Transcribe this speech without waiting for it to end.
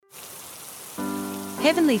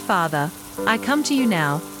Heavenly Father, I come to you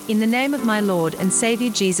now, in the name of my Lord and Savior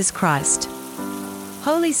Jesus Christ.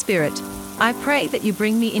 Holy Spirit, I pray that you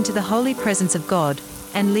bring me into the holy presence of God,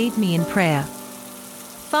 and lead me in prayer.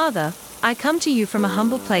 Father, I come to you from a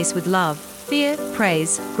humble place with love, fear,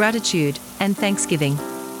 praise, gratitude, and thanksgiving.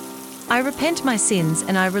 I repent my sins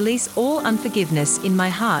and I release all unforgiveness in my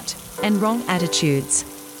heart, and wrong attitudes.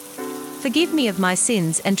 Forgive me of my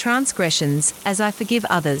sins and transgressions, as I forgive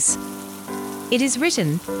others. It is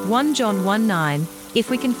written, 1 John 1:9, if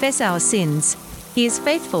we confess our sins, he is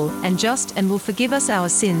faithful and just and will forgive us our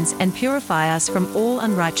sins and purify us from all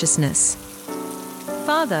unrighteousness.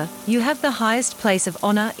 Father, you have the highest place of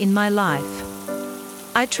honor in my life.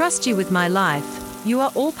 I trust you with my life. You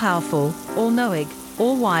are all-powerful, all-knowing,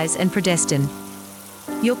 all-wise and predestined.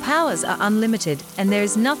 Your powers are unlimited, and there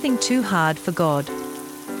is nothing too hard for God.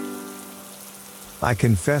 I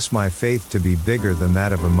confess my faith to be bigger than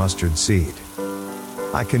that of a mustard seed.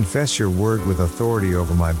 I confess your word with authority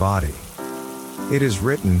over my body. It is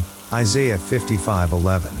written, Isaiah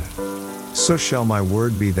 55:11. So shall my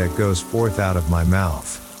word be that goes forth out of my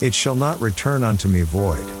mouth. It shall not return unto me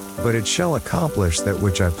void, but it shall accomplish that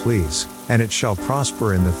which I please, and it shall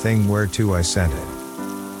prosper in the thing whereto I sent it.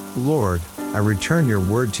 Lord, I return your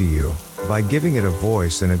word to you, by giving it a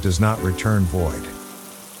voice, and it does not return void.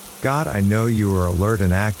 God, I know you are alert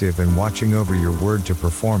and active and watching over your word to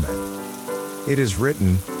perform it. It is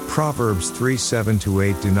written, Proverbs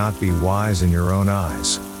 3:7-8, do not be wise in your own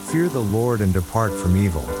eyes, fear the Lord and depart from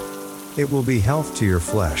evil. It will be health to your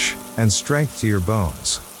flesh, and strength to your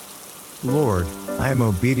bones. Lord, I am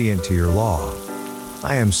obedient to your law.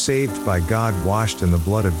 I am saved by God, washed in the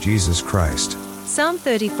blood of Jesus Christ. Psalm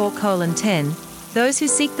 34:10, those who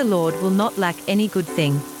seek the Lord will not lack any good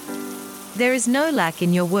thing. There is no lack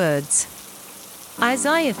in your words.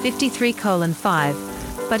 Isaiah 53:5,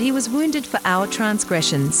 but he was wounded for our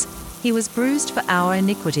transgressions, he was bruised for our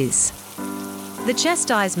iniquities. The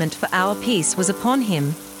chastisement for our peace was upon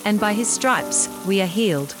him, and by his stripes we are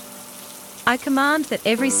healed. I command that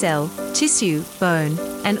every cell, tissue, bone,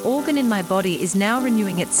 and organ in my body is now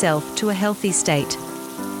renewing itself to a healthy state.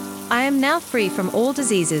 I am now free from all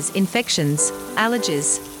diseases, infections,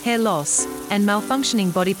 allergies, hair loss, and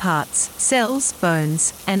malfunctioning body parts, cells,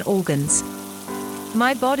 bones, and organs.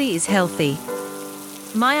 My body is healthy.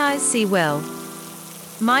 My eyes see well.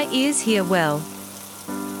 My ears hear well.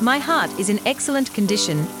 My heart is in excellent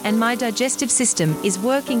condition, and my digestive system is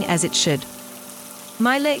working as it should.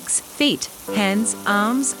 My legs, feet, hands,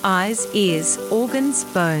 arms, eyes, ears, organs,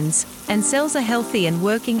 bones, and cells are healthy and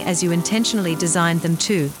working as you intentionally designed them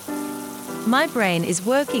to. My brain is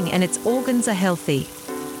working and its organs are healthy.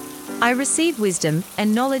 I receive wisdom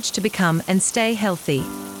and knowledge to become and stay healthy.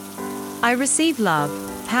 I receive love,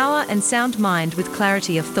 power and sound mind with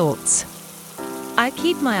clarity of thoughts. I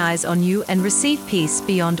keep my eyes on you and receive peace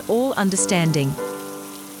beyond all understanding.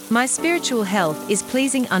 My spiritual health is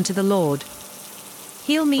pleasing unto the Lord.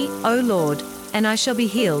 Heal me, O Lord, and I shall be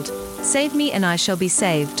healed. Save me and I shall be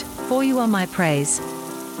saved, for you are my praise.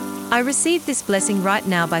 I receive this blessing right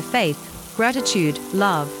now by faith, gratitude,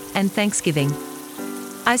 love, and thanksgiving.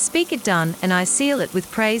 I speak it done and I seal it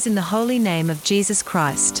with praise in the holy name of Jesus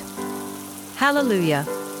Christ. Hallelujah.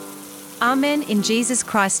 Amen in Jesus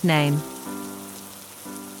Christ's name.